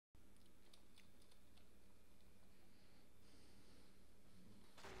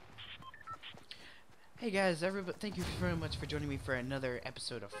Hey guys, everybody, thank you very much for joining me for another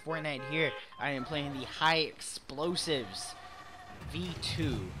episode of Fortnite here. I am playing the High Explosives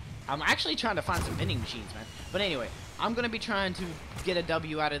V2. I'm actually trying to find some vending machines, man. But anyway, I'm going to be trying to get a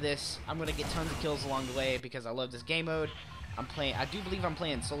W out of this. I'm going to get tons of kills along the way because I love this game mode. I do believe I'm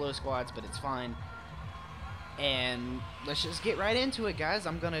playing solo squads, but it's fine. And let's just get right into it, guys.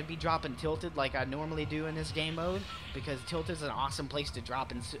 I'm going to be dropping Tilted like I normally do in this game mode, because Tilted is an awesome place to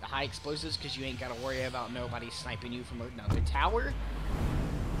drop in high explosives because you ain't got to worry about nobody sniping you from another tower.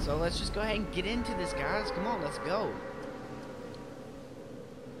 So let's just go ahead and get into this, guys. Come on, let's go.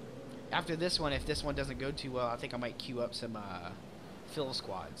 After this one, if this one doesn't go too well, I think I might queue up some fill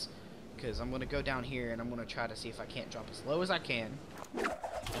squads, because I'm going to go down here and I'm going to try to see if I can't drop as low as I can. And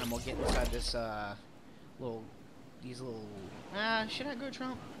I'm going to get inside this should I go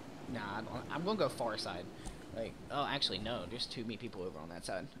Trump? Nah, I'm gonna go far side. Like, oh, actually, no, there's too many people over on that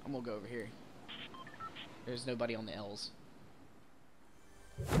side. I'm gonna go over here. There's nobody on the L's.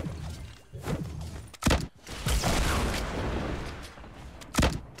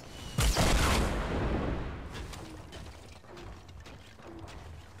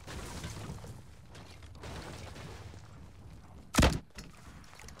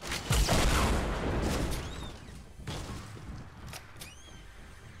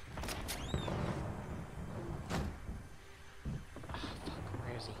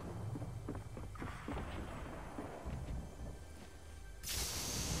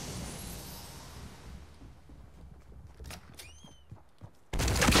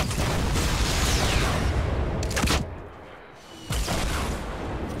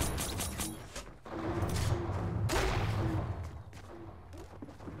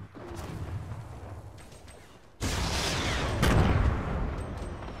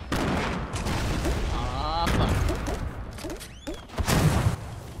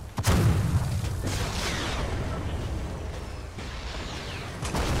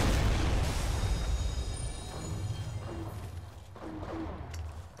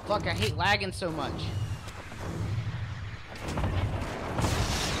 Fuck, I hate lagging so much.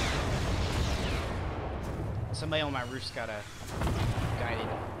 Somebody on my roof's got a guided.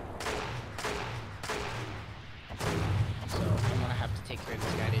 So I'm gonna have to take care of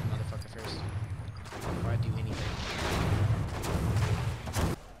this guided motherfucker first before I do anything.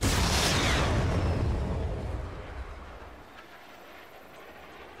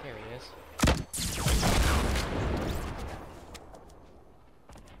 There he is.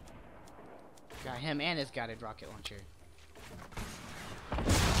 Got him and his guided rocket launcher.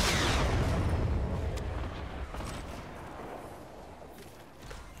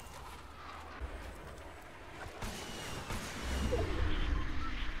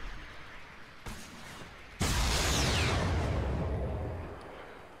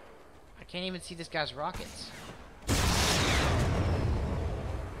 I can't even see this guy's rockets. How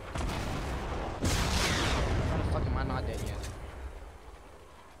the fuck am I not dead yet?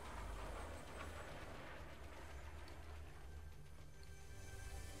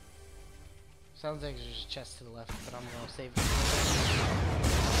 Sounds like there's a chest to the left, but I'm gonna save it.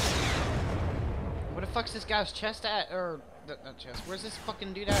 Where the fuck's this guy's chest at? Or, not chest. Where's this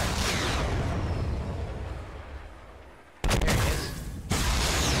fucking dude at? There he is.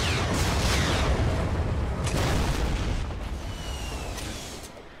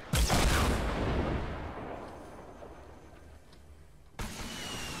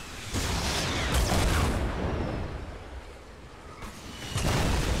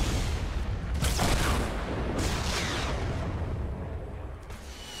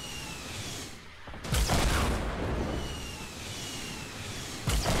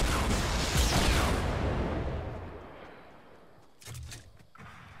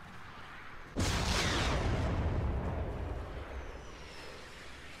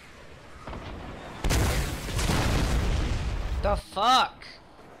 The fuck?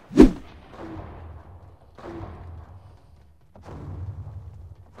 Oh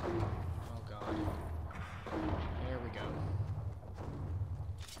god. There we go.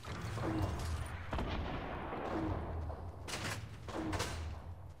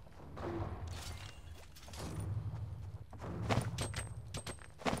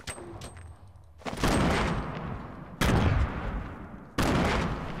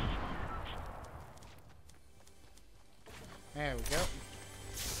 There we go.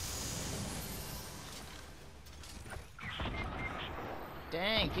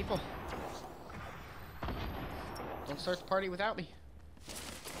 Dang, people. Don't start the party without me.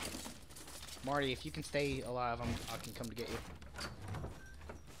 Marty, if you can stay alive, I can come to get you.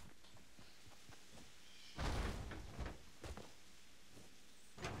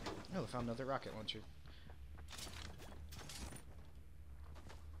 Oh, I found another rocket launcher.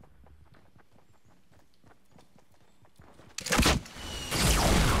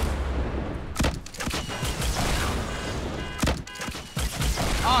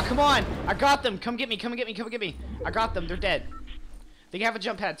 Oh, come on! I got them! Come get me, come get me, come get me! I got them, they're dead. They have a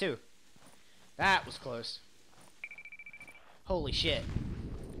jump pad, too. That was close. Holy shit.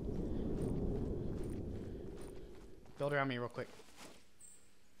 Build around me real quick.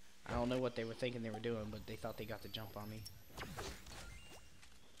 I don't know what they were thinking they were doing, but they thought they got the jump on me.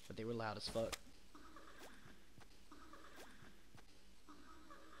 But they were loud as fuck.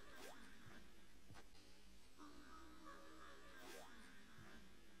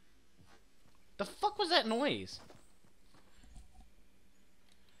 The fuck was that noise?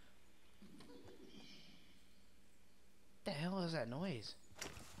 What the hell is that noise?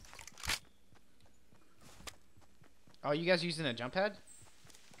 Oh, you guys using a jump pad?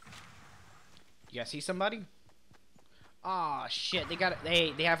 You guys see somebody? Aw, shit, they got it.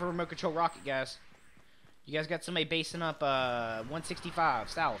 They have a remote control rocket, guys. You guys got somebody basing up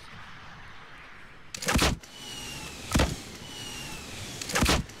 165 south.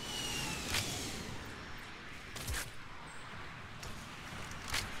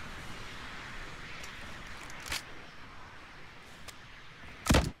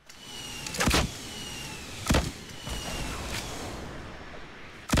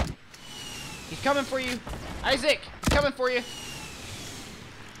 He's coming for you. Isaac, he's coming for you.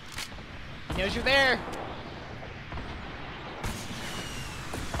 He knows you're there.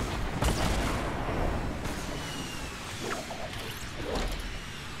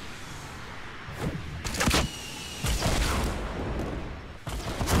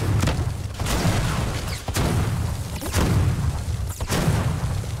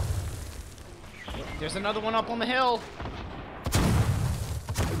 There's another one up on the hill.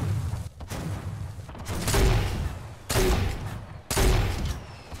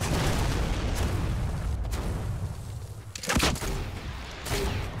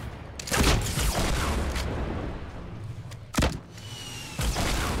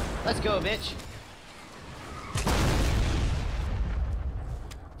 Let's go, bitch.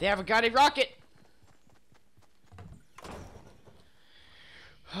 They have a guided rocket.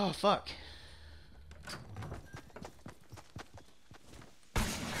 Oh, fuck.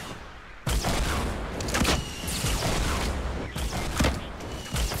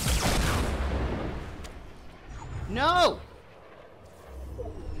 No!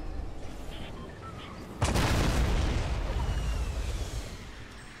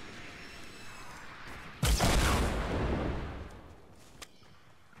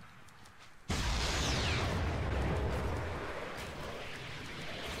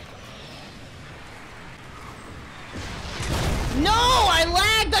 No! I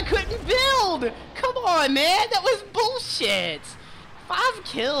lagged! I couldn't build! Come on, man! That was bullshit! 5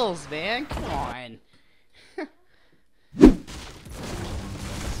 kills, man! Come on!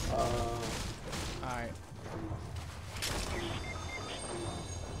 Alright.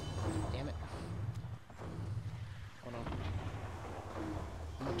 Damn it. Hold on.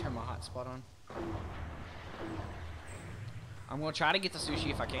 I'm gonna turn my hotspot on. I'm gonna try to get the sushi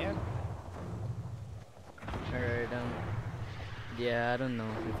if I can. Alright, yeah, I don't know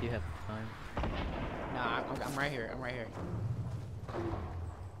if you have time. Nah, I'm right here. I'm right here.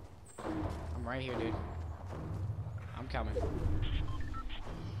 I'm right here, dude. I'm coming.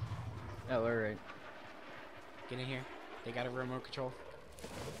 Oh, alright. Get in here. They got a remote control.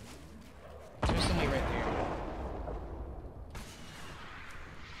 There's somebody right there.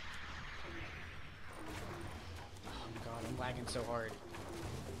 Oh my god, I'm lagging so hard.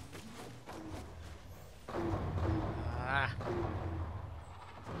 Ah.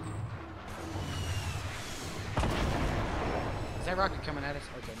 Is that rocket coming at us?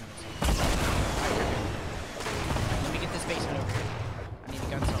 Okay, no, it's not. Alright, you're good. Let me get this basement over here. I need a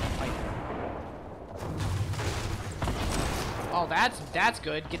gun so I can fight. Oh, that's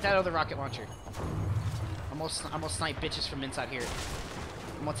good. Get that other rocket launcher. I'm gonna snipe bitches from inside here.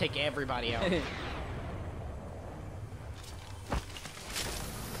 I'm gonna take everybody out.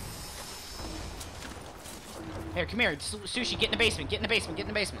 Here, come here, Sushi. Get in the basement. Get in the basement. Get in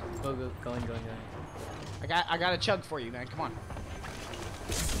the basement. Going. I got a chug for you, man. Come on.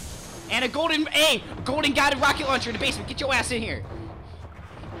 And a golden guided rocket launcher in the basement. Get your ass in here.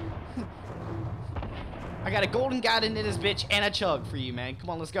 I got a golden guided in this bitch and a chug for you, man.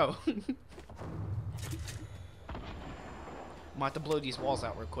 Come on, let's go. I'm gonna have to blow these walls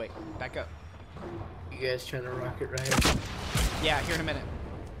out real quick. Back up. You guys trying to rocket right? Yeah, here in a minute.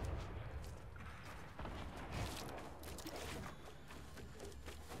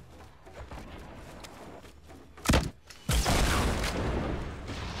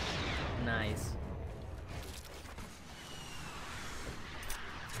 Nice.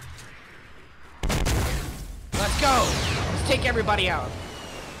 Let's go. Let's take everybody out.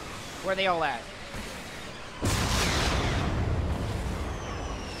 Where are they all at?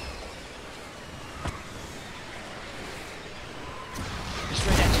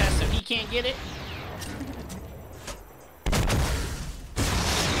 Destroy that chest so he can't get it.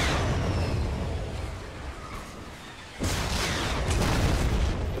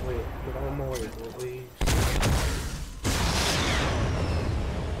 Wait, one more, please.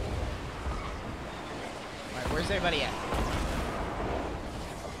 Alright, where's everybody at?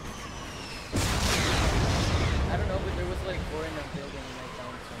 I don't know, but there was like 4 in a building and I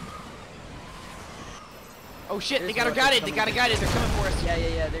found some. Oh shit, they There's got her rockets guided, they coming got her in. guided, they're coming for us.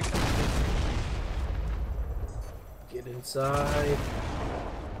 Yeah, they're coming. Get inside.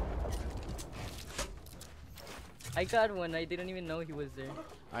 I got one, I didn't even know he was there.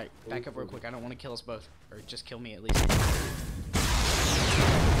 Alright, back up real quick, I don't want to kill us both. Or just kill me at least.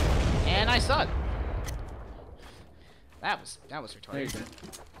 And I suck. That was retarded. There you Need go. to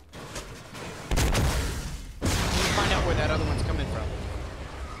find out where that other one's coming from.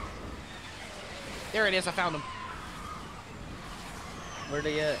 There it is, I found them. Where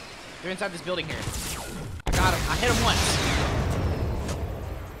they at? They're inside this building here. I got them. I hit them once.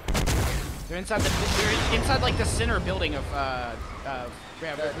 They're inside they're inside like the center building of yeah,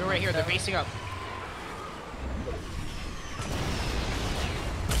 they're right here. They're facing up.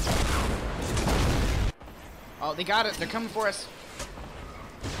 Oh, they got it. They're coming for us.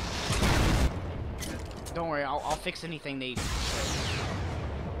 Don't worry, I'll fix anything they.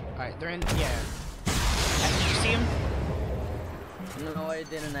 Alright, they're in. Yeah. Did you see him? No, I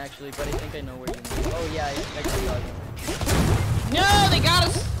didn't actually, but I think I know where you mean. Oh yeah, I just saw them. No, they got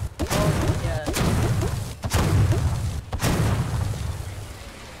us. Oh yeah.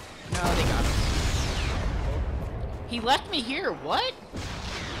 No, they got us. He left me here. What?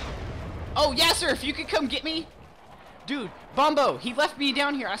 Oh, yeah, sir. If you could come get me. Dude, Bumbo, he left me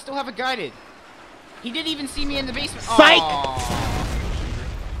down here. I still have it guided. He didn't even see me in the basement. Psych! Aw.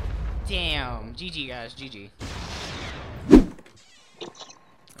 Damn. GG, guys. GG. All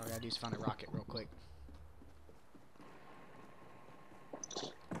I gotta do is find a rocket real quick.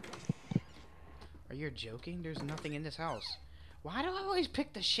 Are you joking? There's nothing in this house. Why do I always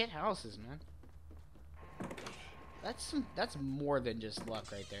pick the shit houses, man? That's more than just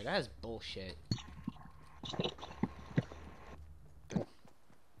luck right there. That is bullshit.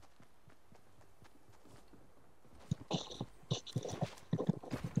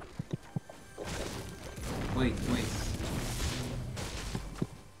 Wait.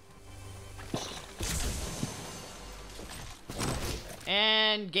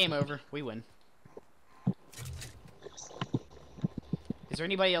 And game over. We win. Is there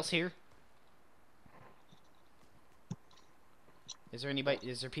anybody else here? Is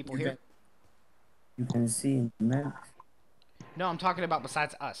there people here? You can see in the map. No, I'm talking about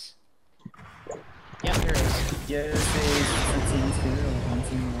besides us. Yep, there is. Yes, it's a team here or one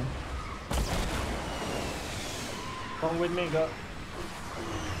team more. Come with me, go.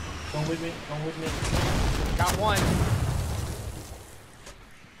 Come with me, come with me. Got one.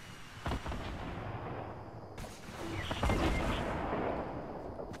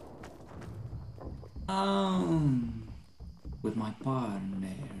 With my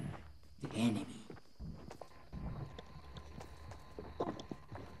partner, the enemy.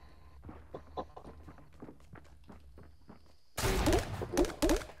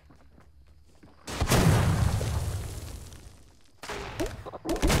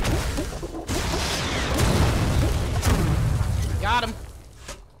 Got him.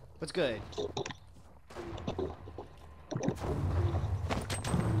 What's good?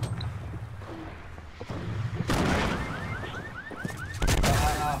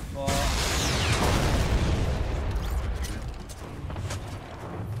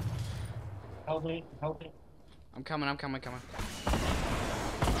 Help me, help me. I'm coming. All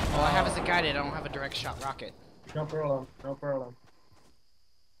I have is a guided. I don't have a direct shot rocket. No problem, no problem.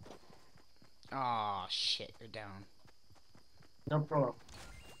 Aw, shit. You're down. No problem.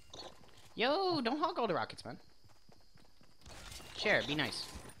 Yo, don't hog all the rockets, man. Share. Be nice.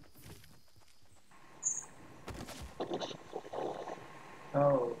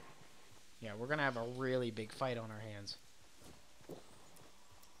 Oh. Yeah, we're gonna have a really big fight on our hands.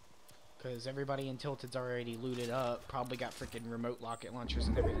 Because everybody in Tilted's already looted up. Probably got freaking remote rocket launchers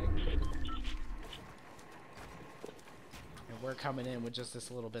and everything. And we're coming in with just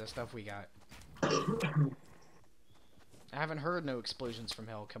this little bit of stuff we got. I haven't heard no explosions from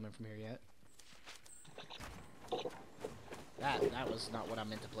hell coming from here yet. That was not what I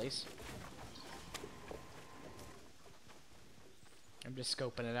meant to place. I'm just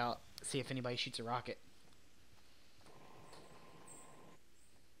scoping it out. See if anybody shoots a rocket.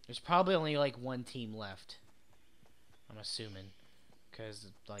 There's probably only like one team left. I'm assuming. Because,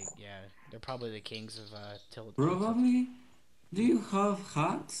 like, yeah, they're probably the kings of Tilt. Probably. Do you have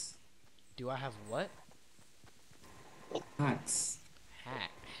hacks? Do I have what? Hacks.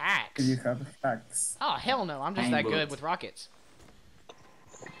 Hacks? Do you have hacks? Oh, hell no. I'm just that good with rockets.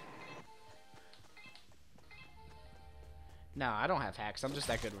 No, I don't have hacks. I'm just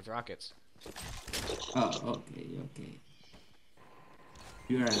that good with rockets. Oh, okay, okay.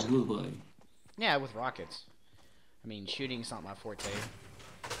 You are a good boy. Yeah, with rockets. I mean, shooting's not my forte.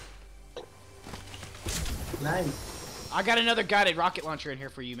 Nice. I got another guided rocket launcher in here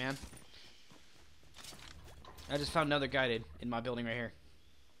for you, man. I just found another guided in my building right here.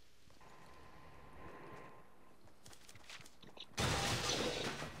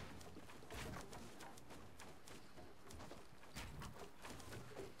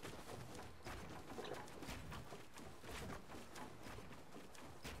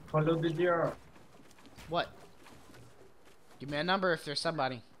 Follow the deer. What? Give me a number if there's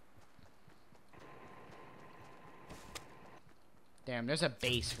somebody. Damn, there's a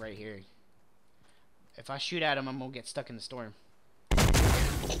base right here. If I shoot at him, I'm gonna get stuck in the storm.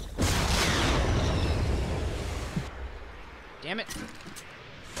 Damn it.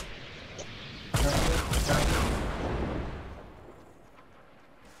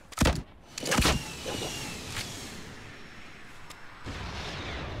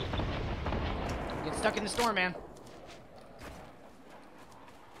 Get stuck in the storm, man.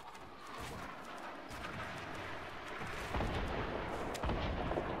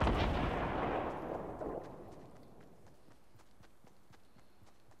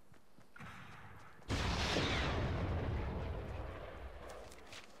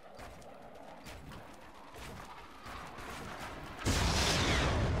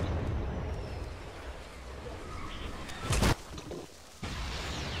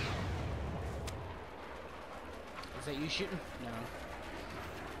 Is that you shooting? No.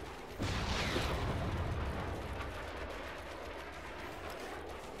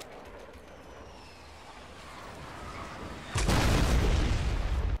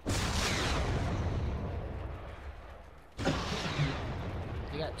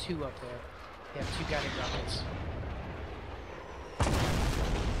 You got two up there. You have two guided rockets.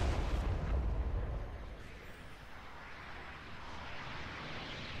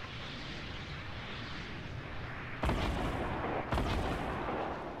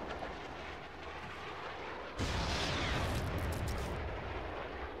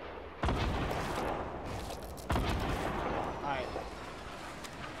 Alright.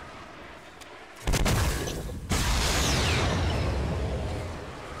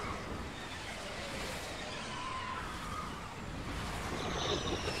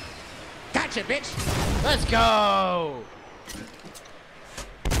 Gotcha, bitch! Let's go!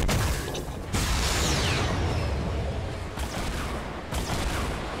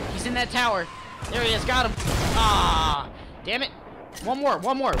 He's in that tower. There he is, got him. Ah, damn it. One more.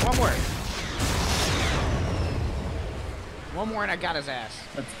 One more and I got his ass.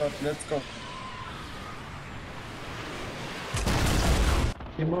 Let's go.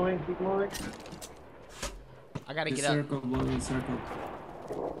 Keep moving, keep moving. I gotta The get up. circle, boy, circle.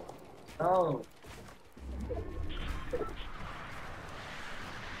 Oh.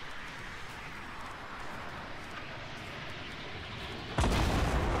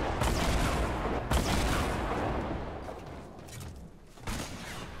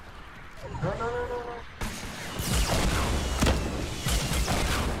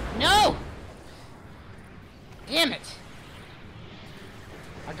 No! Damn it!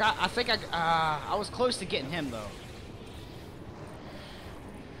 I was close to getting him though.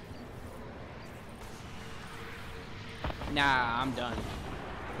 Nah, I'm done.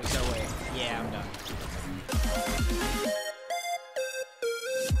 There's no way. Yeah, I'm done.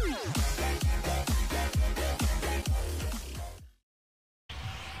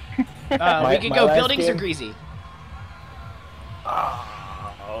 We could my go last buildings or game? greasy.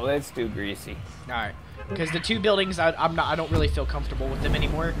 Oh, let's do greasy. All right, because the two buildings, I don't really feel comfortable with them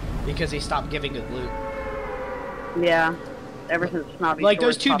anymore because they stopped giving good loot. Yeah. Ever since Snobby Like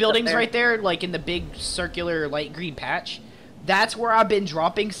those Stores two popped up buildings there. right there, like in the big circular light green patch. That's where I've been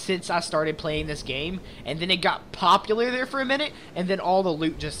dropping since I started playing this game, and then it got popular there for a minute, and then all the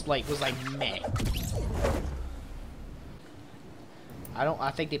loot just like was like meh.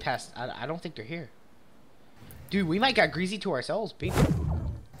 I think they passed. I don't think they're here. Dude, we might got greasy to ourselves, people.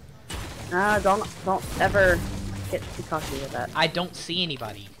 Don't ever get too cocky with that. I don't see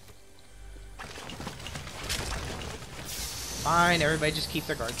anybody. Fine, everybody just keep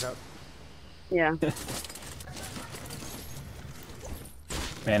their guards up. Yeah.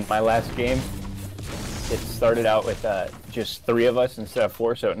 Man, my last game, it started out with just 3 of us instead of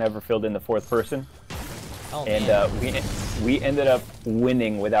 4, so it never filled in the 4th person. Oh, And man. we ended up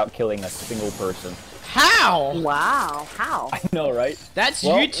winning without killing a single person. How? Wow, how? I know, right? That's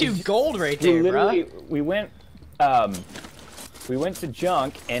Well, YouTube gold right We there, literally bro. we went to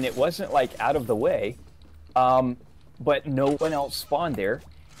junk, and it wasn't like out of the way, but no one else spawned there,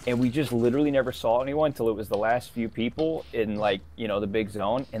 and we just literally never saw anyone until it was the last few people in, like, you know, the big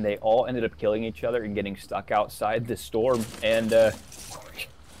zone, and they all ended up killing each other and getting stuck outside the storm. And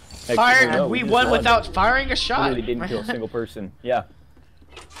We just won without firing a shot. Literally didn't kill a single person. Yeah.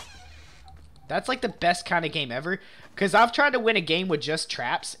 That's like the best kind of game ever. Because I've tried to win a game with just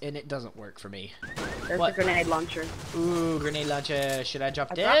traps, and it doesn't work for me. There's What? a grenade launcher. Ooh, grenade launcher. Should I drop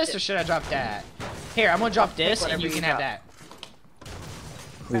dropped this it. or should I drop that? Here, I'm gonna drop this, and whatever you you can have drop. that.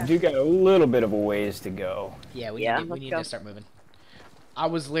 We do got a little bit of a ways to go. Yeah, we Yeah, need, we let's need go. to start moving. I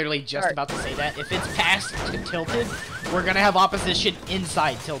was literally just Alright. about to say that. If it's past tilted, we're gonna have opposition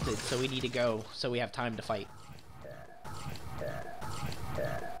inside tilted, so we need to go so we have time to fight.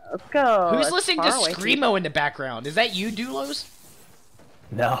 Let's go. Who's It's listening to far away from me. Screamo in the background? Is that you, Dulos?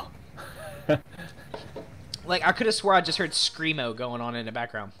 No. Like, I could have swore I just heard Screamo going on in the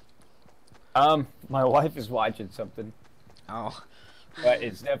background. My wife is watching something, Oh. but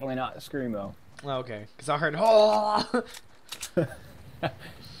it's definitely not Screamo. Okay. Because I heard, oh!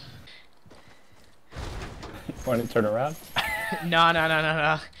 Want to turn around?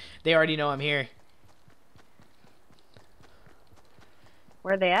 No. They already know I'm here.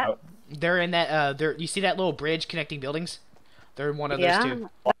 Where are they at? Oh. They're in that, you see that little bridge connecting buildings? They're in one of those Yeah. two.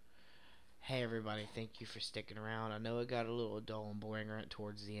 Hey everybody, thank you for sticking around. I know it got a little dull and boring right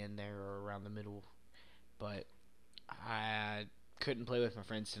towards the end there or around the middle, but I couldn't play with my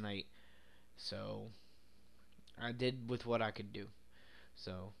friends tonight, so I did with what I could do.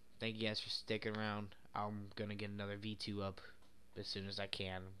 So thank you guys for sticking around. I'm gonna get another V2 up as soon as I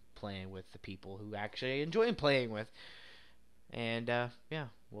can, playing with the people who actually enjoy playing with. And yeah,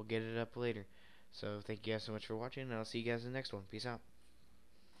 we'll get it up later. So thank you guys so much for watching, and I'll see you guys in the next one. Peace out.